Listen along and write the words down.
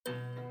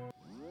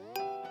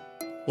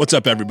What's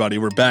up, everybody?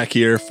 We're back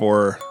here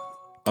for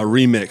a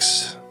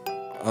remix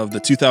of the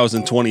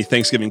 2020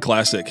 Thanksgiving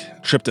classic,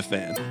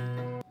 Tryptophan.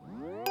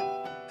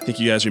 I think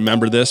you guys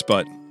remember this,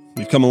 but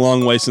we've come a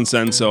long way since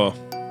then, so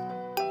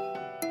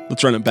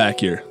let's run it back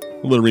here.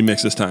 A little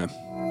remix this time.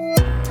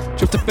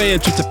 Tryptophan,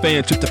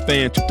 tryptophan,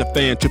 tryptophan,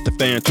 tryptophan,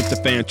 tryptophan,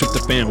 tryptophan,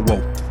 tryptophan, whoa.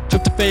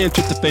 Tryptophan,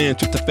 tryptophan,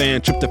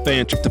 tryptophan,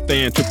 tryptophan,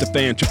 tryptophan,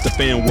 tryptophan,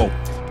 tryptophan, whoa.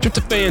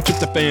 Tryptophan,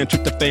 tryptophan,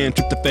 tryptophan,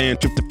 tryptophan,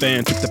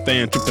 tryptophan,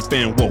 tryptophan,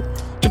 tryptophan, whoa.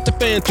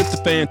 Tryptophan,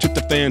 tryptophan,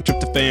 tryptophan,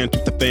 tryptophan,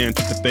 tryptophan,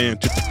 tryptophan,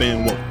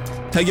 tryptophan, whoa.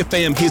 Tell your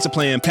fam, here's a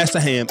plan, pass the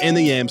ham and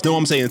the yams, know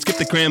I'm saying, skip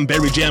the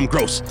cranberry jam,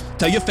 gross.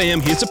 Tell your fam,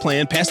 here's a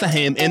plan, pass the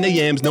ham and the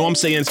yams, know I'm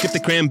saying, skip the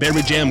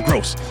cranberry jam,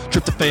 gross.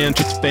 Tryptophan,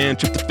 tryptophan,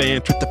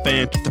 tryptophan,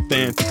 tryptophan,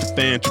 tryptophan,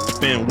 tryptophan,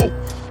 tryptophan, whoa.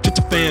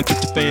 Tryptophan,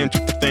 tryptophan,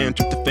 tryptophan,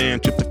 tryptophan,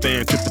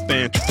 tryptophan,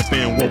 tryptophan,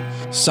 tryptophan,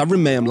 whoa. Sorry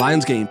ma'am,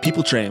 Lions game,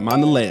 people tram,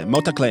 on the lamb,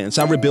 multi-clan,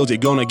 sorry bills, you're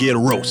gonna get a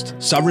roast.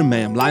 Sorry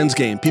ma'am, Lions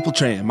game, people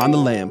tram, on the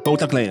lamb,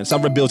 multi-clan,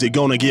 sorry bills, you're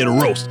gonna get a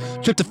roast.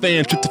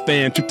 Tryptophan,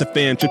 tryptophan,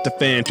 tryptophan,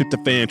 tryptophan,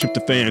 tryptophan,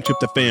 tryptophan,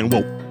 tryptophan,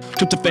 whoa.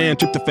 Tryptophan,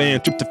 tryptophan,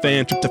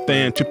 tryptophan,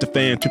 tryptophan,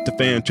 tryptophan,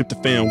 tryptophan,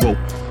 tryptophan, whoa.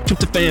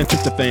 Tryptophan,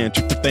 tryptophan,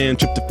 tryptophan,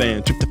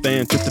 tryptophan,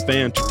 tryptophan,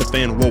 tryptophan,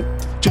 tryptophan, whoa.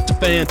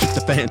 Tryptophan,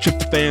 tryptophan,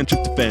 tryptophan,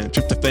 tryptophan,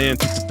 tryptophan,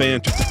 tryptophan,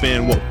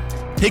 tryptophan, whoa.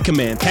 Take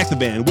command, pack the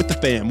van with the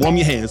fam, warm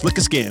your hands, lick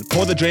a scan,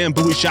 pour the dram,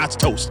 buoy shots,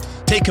 toast.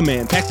 Take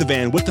command, pack the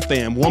van with the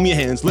fam, warm your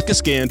hands, lick a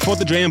scan, pour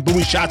the dram,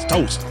 buoy shots,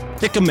 toast.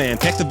 Take command,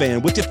 pack the van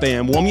with your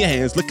fam, warm your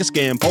hands, lick a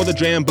scan, pour the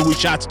dram, buoy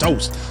shots,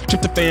 toast.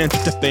 Tryptophan,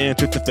 tryptophan,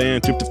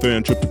 tryptophan,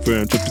 tryptophan,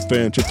 tryptophan,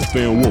 tryptophan,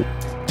 tryptophan,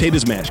 whoa.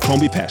 Taters mash,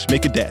 corned beef hash,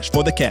 make a dash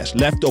for the cash,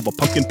 leftover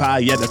pumpkin pie,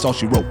 yeah, that's all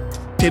she wrote.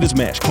 Taters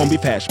mash, corned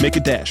beef hash, make a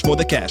dash for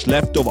the cash,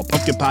 leftover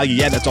pumpkin pie,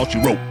 yeah, that's all she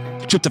wrote.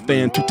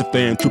 Tryptophan,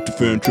 tryptophan,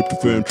 tryptophan,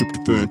 tryptophan,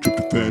 tryptophan,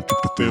 tryptophan,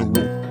 tryptophan,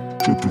 whoa.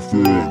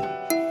 Tryptophan,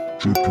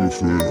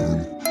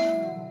 tryptophan,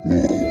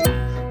 whoa.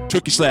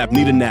 Turkey slap,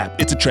 need a nap,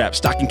 it's a trap,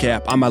 stocking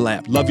cap on my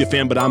lap, love your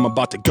fam, but I'm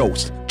about to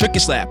ghost. Turkey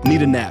slap,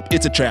 need a nap,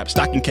 it's a trap,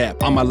 stocking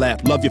cap on my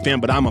lap, love your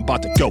fam, but I'm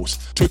about to ghost.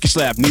 Turkey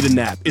slap, need a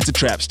nap, it's a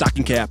trap,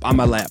 stocking cap on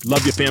my lap,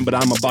 love your fam, but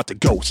I'm about to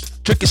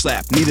ghost. Turkey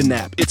slap, need a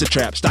nap, it's a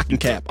trap, stocking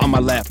cap on my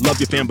lap, love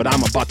your fam, but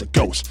I'm about to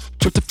ghost.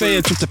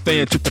 Tryptophan,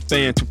 tryptophan,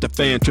 tryptophan,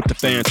 tryptophan,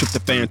 tryptophan,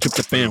 tryptophan,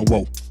 tryptophan,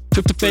 whoa.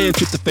 Tryptophan,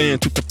 tryptophan,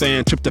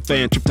 tryptophan,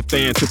 tryptophan,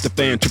 tryptophan,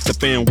 tryptophan,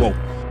 tryptophan, whoa.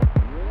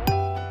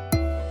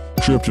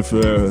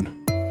 Tryptophan,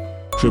 tryptophan,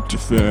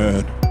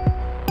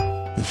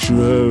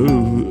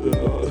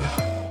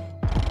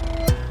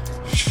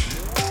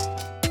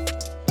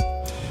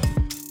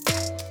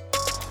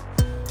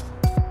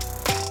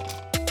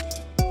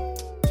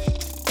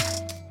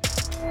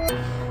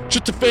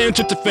 Tryptophan,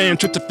 tryptophan,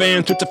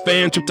 tryptophan,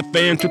 tryptophan,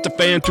 tryptophan,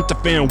 tryptophan,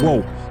 tryptophan,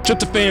 whoa.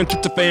 Tryptophan,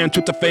 tryptophan,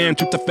 tryptophan,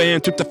 tryptophan,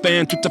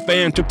 tryptophan,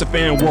 tryptophan,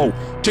 tryptophan,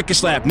 whoa. Turkey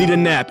slap, need a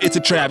nap, it's a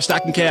trap,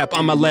 stocking cap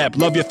on my lap,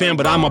 love your fam,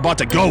 but I'm about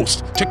to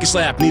ghost. Turkey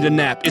slap, need a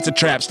nap, it's a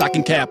trap,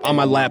 stocking cap on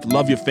my lap,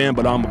 love your fam,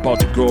 but I'm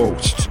about to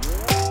ghost.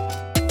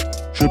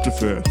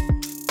 Tryptophan,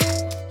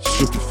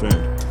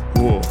 tryptophan,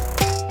 whoa.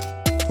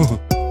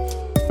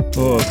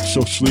 Oh, I'm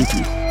so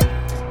sleepy.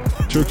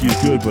 Turkey is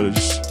good, but it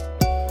just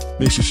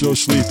makes you so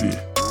sleepy.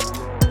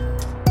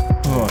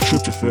 Oh,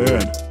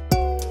 tryptophan.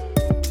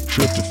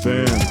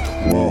 Tryptophan.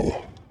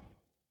 Whoa.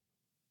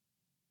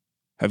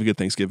 Have a good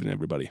Thanksgiving,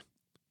 everybody.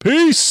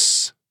 Peace!